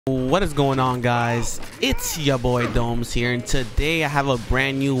What is going on, guys? It's your boy DomeZ here, and today I have a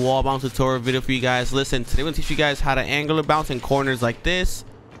brand new wall bounce tutorial video for you guys. Listen, today I'm gonna teach you guys how to angular bounce in corners like this.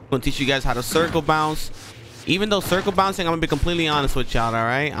 I'm gonna teach you guys how to circle bounce. Even though circle bouncing, I'm gonna be completely honest with y'all, all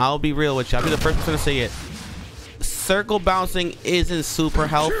right? I'll be real with y'all. I'll be the first person to say it. Circle bouncing isn't super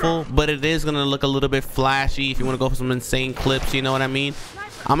helpful, but it is gonna look a little bit flashy if you want to go for some insane clips, you know what I mean?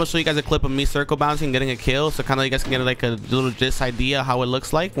 I'm gonna show you guys a clip of me circle bouncing, getting a kill, so kind of you guys can get like a little gist idea how it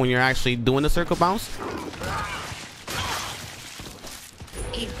looks like when you're actually doing the circle bounce.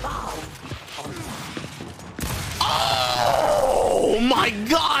 Oh my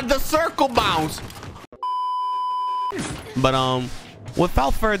god, the circle bounce! But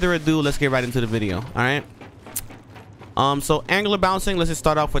without further ado, let's get right into the video. All right. So angular bouncing, let's just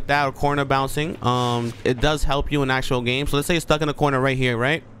start off with that, or corner bouncing. It does help you in actual games. So let's say you're stuck in a corner right here,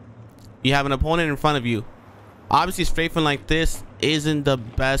 right? You have an opponent in front of you. Obviously, strafing like this isn't the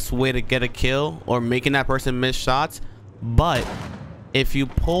best way to get a kill or making that person miss shots. But if you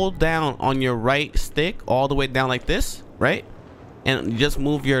pull down on your right stick all the way down like this, right? And just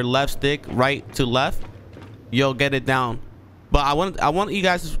move your left stick right to left, you'll get it down. But I want you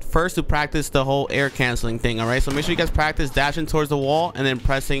guys first to practice the whole air canceling thing, all right? So make sure you guys practice dashing towards the wall and then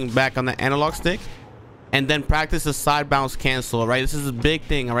pressing back on the analog stick, and then practice the side bounce cancel, all right? This is a big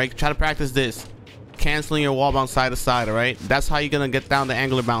thing, all right? Try to practice this, canceling your wall bounce side to side, all right? That's how you're gonna get down the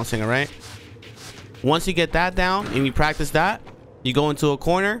angular bouncing, all right? Once you get that down and you practice that, you go into a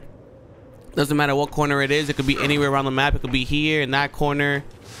corner. Doesn't matter what corner it is. It could be anywhere around the map. It could be here in that corner.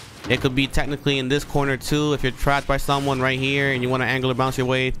 It could be technically in this corner too if you're trapped by someone right here and you want to angular bounce your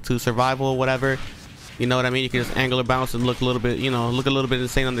way to survival or whatever, you know what I mean? You can just angular bounce and look a little bit, you know, look a little bit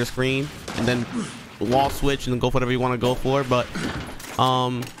insane on their screen, and then wall switch and go for whatever you want to go for. But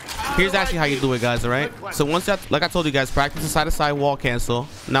here's actually how you do it, guys. All right, so once that, like I told you guys, practice the side to side wall cancel.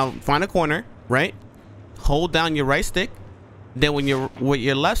 Now find a corner, right? Hold down your right stick. Then when you're with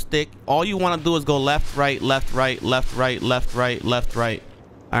your left stick, all you want to do is go left, right, left, right, left, right, left, right, left, right.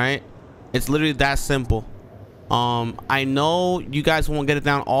 All right, it's literally that simple. I know you guys won't get it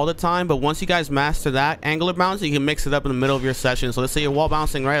down all the time, but once you guys master that angular bounce, you can mix it up in the middle of your session. So let's say you're wall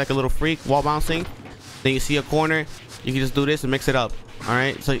bouncing, right, like a little freak wall bouncing, then you see a corner, you can just do this and mix it up. All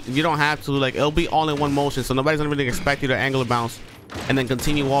right, so you don't have to, like, it'll be all in one motion, so nobody's gonna really expect you to angular bounce and then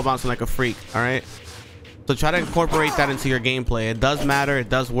continue wall bouncing like a freak. All right, so try to incorporate that into your gameplay. It does matter, it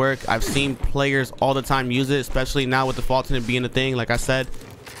does work. I've seen players all the time use it, especially now with the alternate being a thing. Like I said,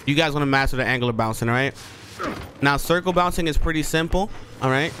 you guys want to master the angular bouncing, all right? Now circle bouncing is pretty simple,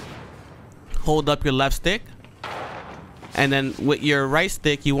 all right? Hold up your left stick, and then with your right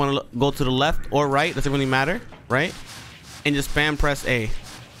stick you want to go to the left or right, doesn't really matter, right? And just spam press A.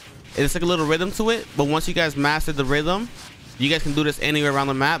 It's like a little rhythm to it, but once you guys master the rhythm, you guys can do this anywhere around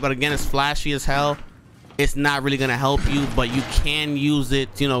the map. But again, it's flashy as hell. It's not really gonna help you, but you can use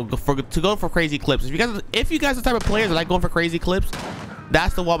it, you know, to go for crazy clips. If you guys are the type of players that like going for crazy clips,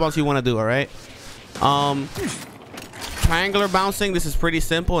 that's the wall bounce you want to do. All right. Triangular bouncing, this is pretty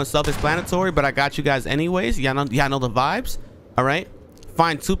simple and self-explanatory, but I got you guys anyways. Y'all know the vibes. All right,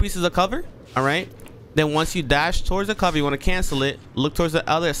 find two pieces of cover. All right, then once you dash towards the cover, you want to cancel it, look towards the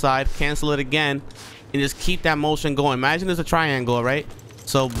other side, cancel it again, and just keep that motion going. Imagine there's a triangle. All right,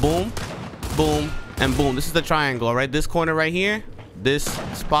 so boom, boom, and boom. This is the triangle. All right, this corner right here, this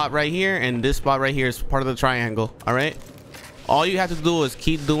spot right here, and this spot right here is part of the triangle. All right, all you have to do is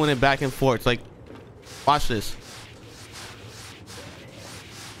keep doing it back and forth. Like, watch this.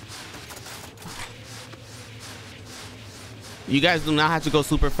 You guys do not have to go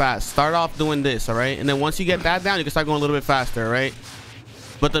super fast. Start off doing this, all right? And then once you get that down, you can start going a little bit faster, all right?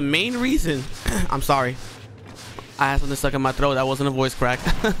 But the main reason, I'm sorry, I had something stuck in my throat. That wasn't a voice crack.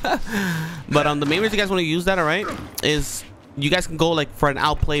 But the main reason you guys want to use that, all right, is you guys can go like for an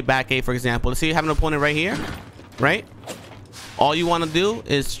outplay back A, for example. Let's say you have an opponent right here, right? All you want to do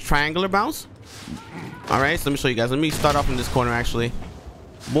is triangular bounce. All right, so let me show you guys. Let me start off in this corner actually.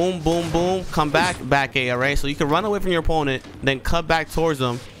 Boom, boom, boom, come back A. All right, so you can run away from your opponent, then cut back towards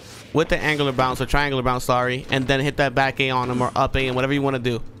them with the angular bounce, or triangular bounce, sorry, and then hit that back A on them, or up A, and whatever you want to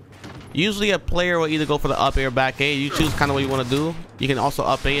do. Usually a player will either go for the up A or back A. You choose kind of what you want to do. You can also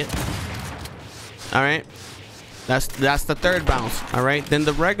up A it. All right, that's the third bounce. All right, then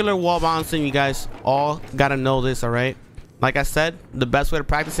the regular wall bouncing, you guys all gotta know this. All right, like I said, the best way to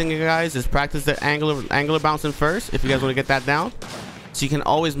practicing it, guys, is practice the angular bouncing first if you guys want to get that down. So you can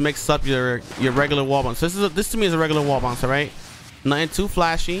always mix up your regular wall bounce. This to me is a regular wall bounce, all right? Nothing too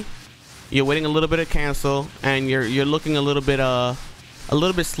flashy. You're waiting a little bit of cancel, and you're looking a little bit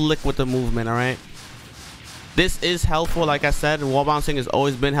slick with the movement, all right? This is helpful. Like I said, wall bouncing has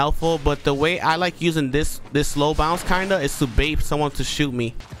always been helpful, but the way I like using this slow bounce kinda is to bait someone to shoot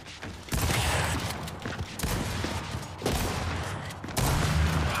me.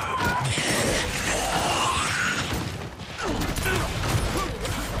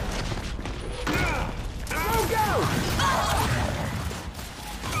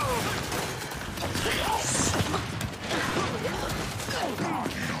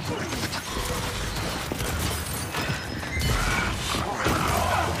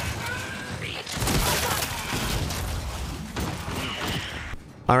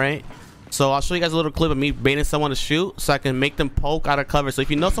 All right, so I'll show you guys a little clip of me baiting someone to shoot so I can make them poke out of cover. So if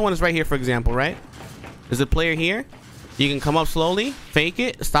you know someone is right here, for example, right, there's a player here, you can come up slowly, fake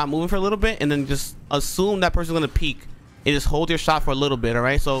it, stop moving for a little bit, and then just assume that person's gonna peek and just hold your shot for a little bit. All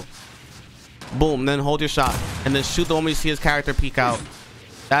right, so boom, then hold your shot and then shoot the moment you see his character peek out.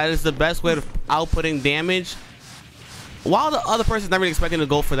 That is the best way of outputting damage, while the other person's not really expecting to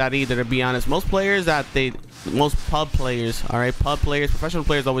go for that either, to be honest. Most players most pub players, all right, pub players, professional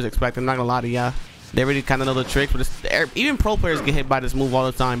players always expect, I'm not gonna lie to ya, they really kind of know the tricks, but even pro players get hit by this move all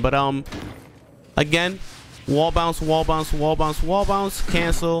the time. But again, wall bounce, wall bounce, wall bounce, wall bounce,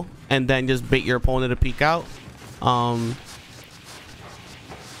 cancel, and then just bait your opponent to peek out.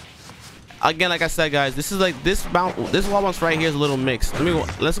 Again, like I said, guys, this is like this wall bounce right here is a little mixed.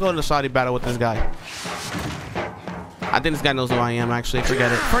 Let's go to the shoddy battle with this guy. I think this guy knows who I am, actually.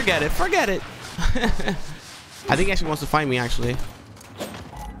 Forget it. I think he actually wants to fight me, actually.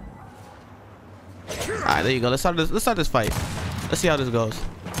 All right, there you go. Let's start this fight. Let's see how this goes.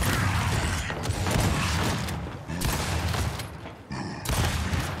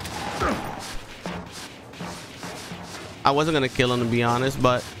 I wasn't gonna kill him, to be honest,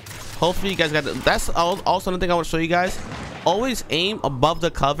 but hopefully you guys got that's also another thing I want to show you guys. Always aim above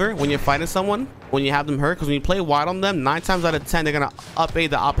the cover when you're fighting someone, when you have them hurt, because when you play wide on them, 9 times out of 10 they're gonna up A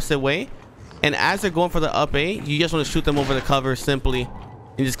the opposite way, and as they're going for the up A, you just want to shoot them over the cover simply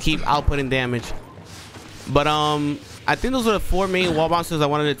and just keep outputting damage. But I think those are the 4 main wall bounces I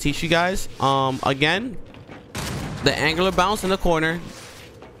wanted to teach you guys. Again, the angular bounce in the corner.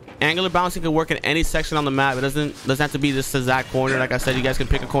 Angular bouncing can work in any section on the map. It doesn't have to be this exact corner. Like I said, you guys can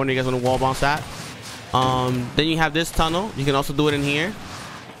pick a corner you guys want to wall bounce at. Then you have this tunnel. You can also do it in here.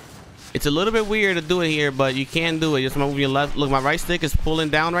 It's a little bit weird to do it here, but you can do it. Just move your left. Look, my right stick is pulling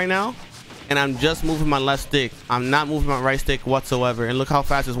down right now, and I'm just moving my left stick. I'm not moving my right stick whatsoever. And look how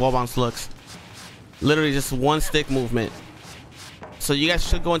fast this wall bounce looks. Literally just one stick movement. So you guys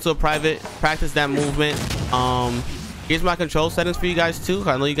should go into a private, practice that movement. Here's my control settings for you guys too.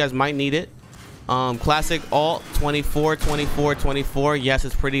 I know you guys might need it. Classic alt 24 24 24. Yes,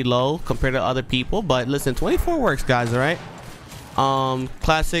 it's pretty low compared to other people, but listen, 24 works, guys. All right.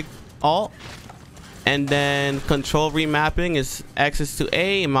 Classic alt, and then control remapping is X is to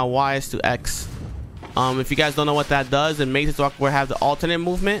A and my Y is to X. If you guys don't know what that does, it makes it so I can have the alternate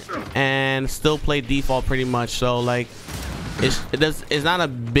movement and still play default pretty much. So like it's not a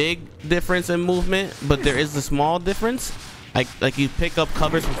big difference in movement, but there is a small difference. Like you pick up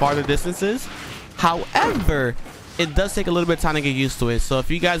covers from farther distances. However, it does take a little bit of time to get used to it. So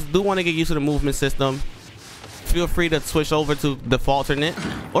if you guys do want to get used to the movement system, feel free to switch over to default alternate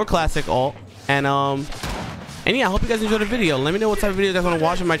or classic alt. And yeah, I hope you guys enjoyed the video. Let me know what type of video you guys want to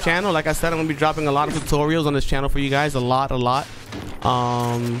watch on my channel. Like I said, I'm gonna be dropping a lot of tutorials on this channel for you guys. A lot.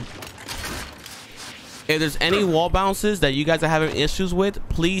 If there's any wall bounces that you guys are having issues with,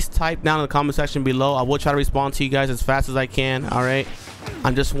 please type down in the comment section below. I will try to respond to you guys as fast as I can. All right,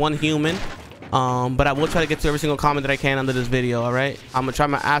 I'm just one human, but I will try to get to every single comment that I can under this video. All right, I'm gonna try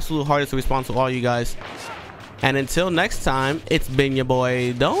my absolute hardest to respond to all you guys. And until next time, it's been your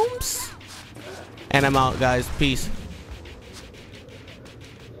boy DomeZ, and I'm out, guys. Peace.